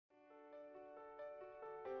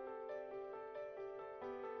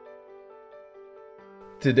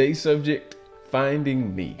Today's subject,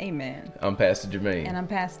 finding me. Amen. I'm Pastor Jermaine. And I'm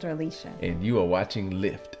Pastor Alicia. And you are watching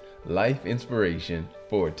Lift, Life Inspiration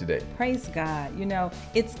for Today. Praise God. You know,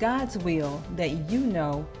 it's God's will that you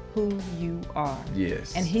know who you are.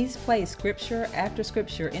 Yes. And He's placed scripture after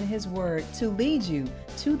scripture in His Word to lead you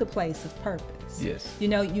to the place of purpose. Yes. You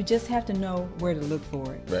know, you just have to know where to look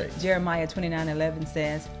for it. Right. Jeremiah 29:11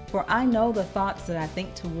 says, "For I know the thoughts that I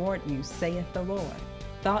think toward you, saith the Lord,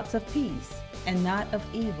 thoughts of peace and not of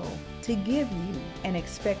evil, to give you an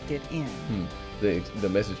expected end." The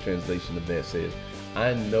Message translation of that says,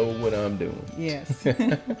 I know what I'm doing. Yes.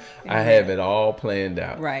 I have it all planned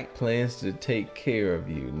out. Right. Plans to take care of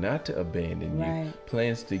you, not to abandon you. Right.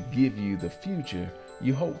 Plans to give you the future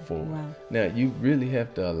you hope for. Wow. Now, you really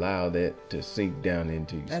have to allow that to sink down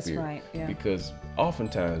into your That's spirit. right, yeah. Because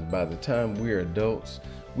oftentimes, by the time we're adults,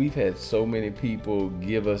 we've had so many people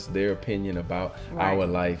give us their opinion about Right. our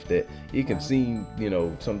life that it can Wow. seem,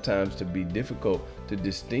 sometimes to be difficult to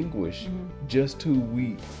distinguish just who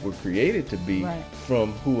we were created to be Right.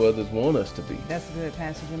 from who others want us to be. That's good,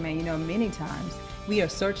 Pastor Jermaine. You know, many times we are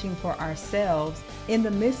searching for ourselves in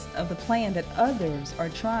the midst of the plan that others are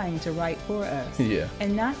trying to write for us. Yeah.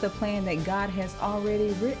 And not the plan that God has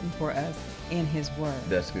already written for us in His Word.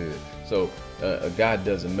 That's good. So God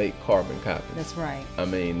doesn't make carbon copies. That's right. I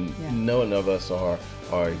mean, Yeah. none of us are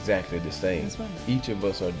exactly the same. That's right. Each of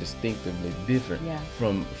us are distinctively different Yeah.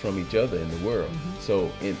 from each other in the world.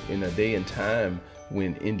 So in a day and time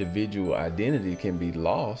when individual identity can be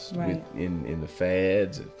lost Right. in the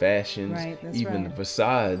fads, fashions, Right, that's even right. the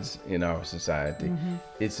facades in our society,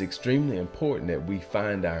 it's extremely important that we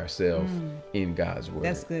find ourselves in God's Word.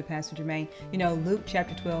 That's good, Pastor Jermaine. You know, Luke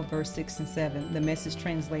chapter 12, verse 6 and 7, the Message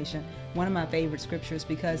translation, one of my favorite scriptures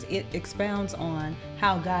because it expounds on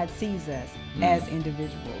how God sees us as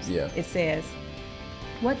individuals. Yeah. It says,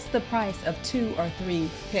 "What's the price of 2 or 3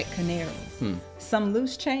 pet canaries? Some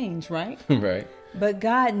loose change, right? Right? But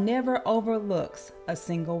God never overlooks a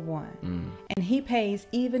single one. And He pays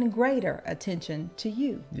even greater attention to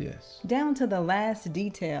you, Yes. down to the last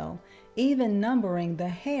detail, even numbering the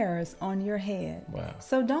hairs on your head. Wow.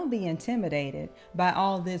 So don't be intimidated by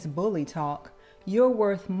all this bully talk. You're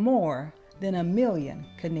worth more than 1,000,000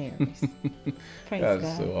 canaries." Praise That's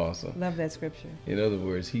God. so awesome. Love that scripture. In other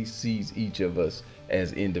words, He sees each of us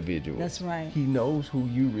as individuals. That's right. He knows who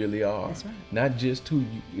you really are. That's right. Not just who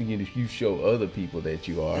you show other people that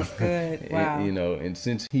you are. That's good. Wow. And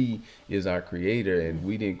since He is our creator and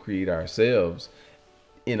we didn't create ourselves,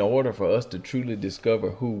 in order for us to truly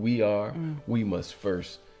discover who we are, we must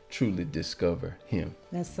first truly discover Him.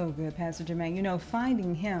 That's so good, Pastor Jermaine. You know,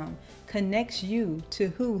 finding Him connects you to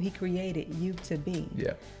who He created you to be.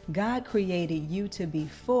 Yeah. God created you to be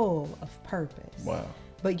full of purpose. Wow.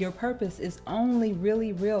 But your purpose is only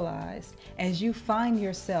really realized as you find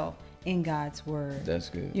yourself in God's Word. That's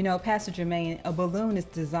good. You know, Pastor Jermaine, a balloon is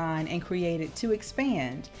designed and created to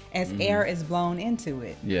expand as air is blown into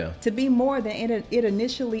it. Yeah. To be more than it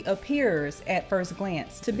initially appears at first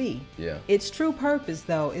glance to be. Yeah. Its true purpose,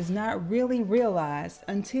 though, is not really realized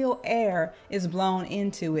until air is blown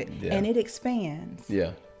into it Yeah. and it expands.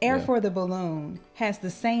 Yeah. Air Yeah. for the balloon has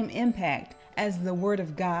the same impact as the Word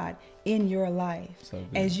of God in your life. So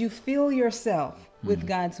good. As you fill yourself with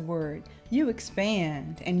God's Word, you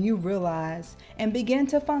expand and you realize and begin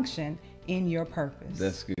to function in your purpose.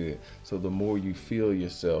 That's good. So the more you fill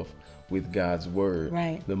yourself with God's Word,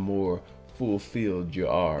 Right. the more fulfilled you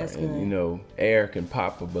are. That's And good. air can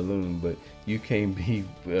pop a balloon, but you can't be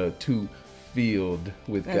too filled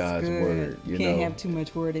with That's God's good. Word. You can't have too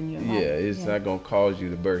much Word in your life. Yeah, it's not going to cause you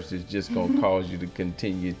to burst. It's just going to cause you to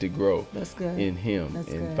continue to grow That's good. in Him That's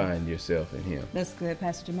and good. find yourself in Him. That's good,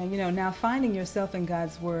 Pastor Jermaine. You know, now finding yourself in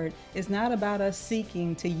God's Word is not about us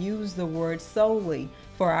seeking to use the Word solely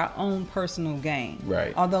for our own personal gain.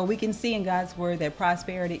 Right. Although we can see in God's Word that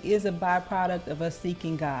prosperity is a byproduct of us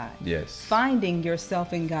seeking God. Yes. Finding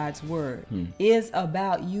yourself in God's Word is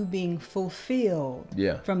about you being fulfilled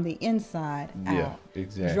Yeah. from the inside Yeah, out.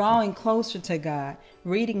 exactly. Drawing closer to God,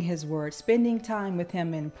 reading His Word, spending time with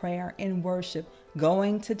Him in prayer, in worship,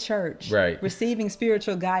 going to church, Right. receiving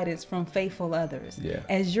spiritual guidance from faithful others. Yeah.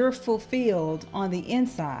 As you're fulfilled on the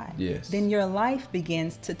inside, Yes. then your life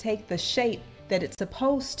begins to take the shape that it's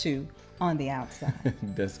supposed to on the outside.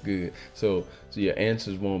 That's good. So your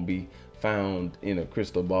answers won't be found in a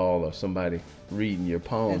crystal ball or somebody reading your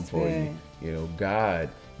poem That's for good. you. God,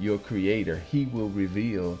 your creator, He will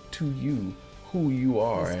reveal to you who you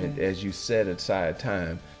are, That's and good. as you set aside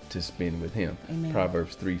time to spend with him. Amen.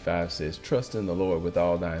 Proverbs 3:5 says, trust in the Lord with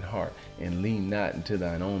all thine heart, and lean not into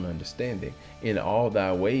thine own understanding. In all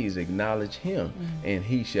thy ways acknowledge him, and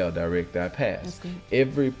he shall direct thy paths.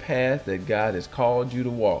 Every path that God has called you to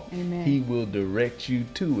walk, Amen. he will direct you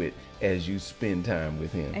to it as you spend time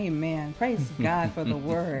with him. Amen. Praise God for the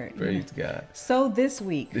word. Praise God. So this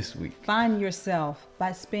week, find yourself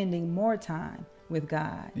by spending more time with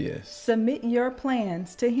God. Yes. Submit your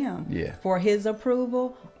plans to him. Yeah. For his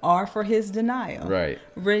approval or for his denial. Right.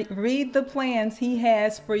 Read the plans he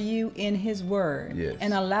has for you in his word. Yes.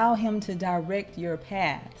 And allow him to direct your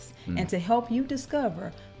paths and to help you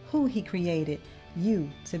discover who he created you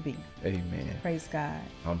to be. Amen. Praise God.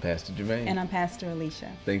 I'm Pastor Jermaine. And I'm Pastor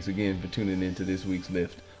Alicia. Thanks again for tuning into this week's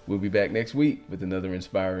Lift. We'll be back next week with another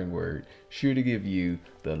inspiring word, sure to give you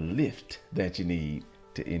the lift that you need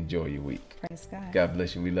to enjoy your week. Praise God. God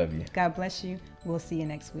bless you. We love you. God bless you. We'll see you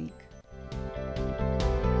next week.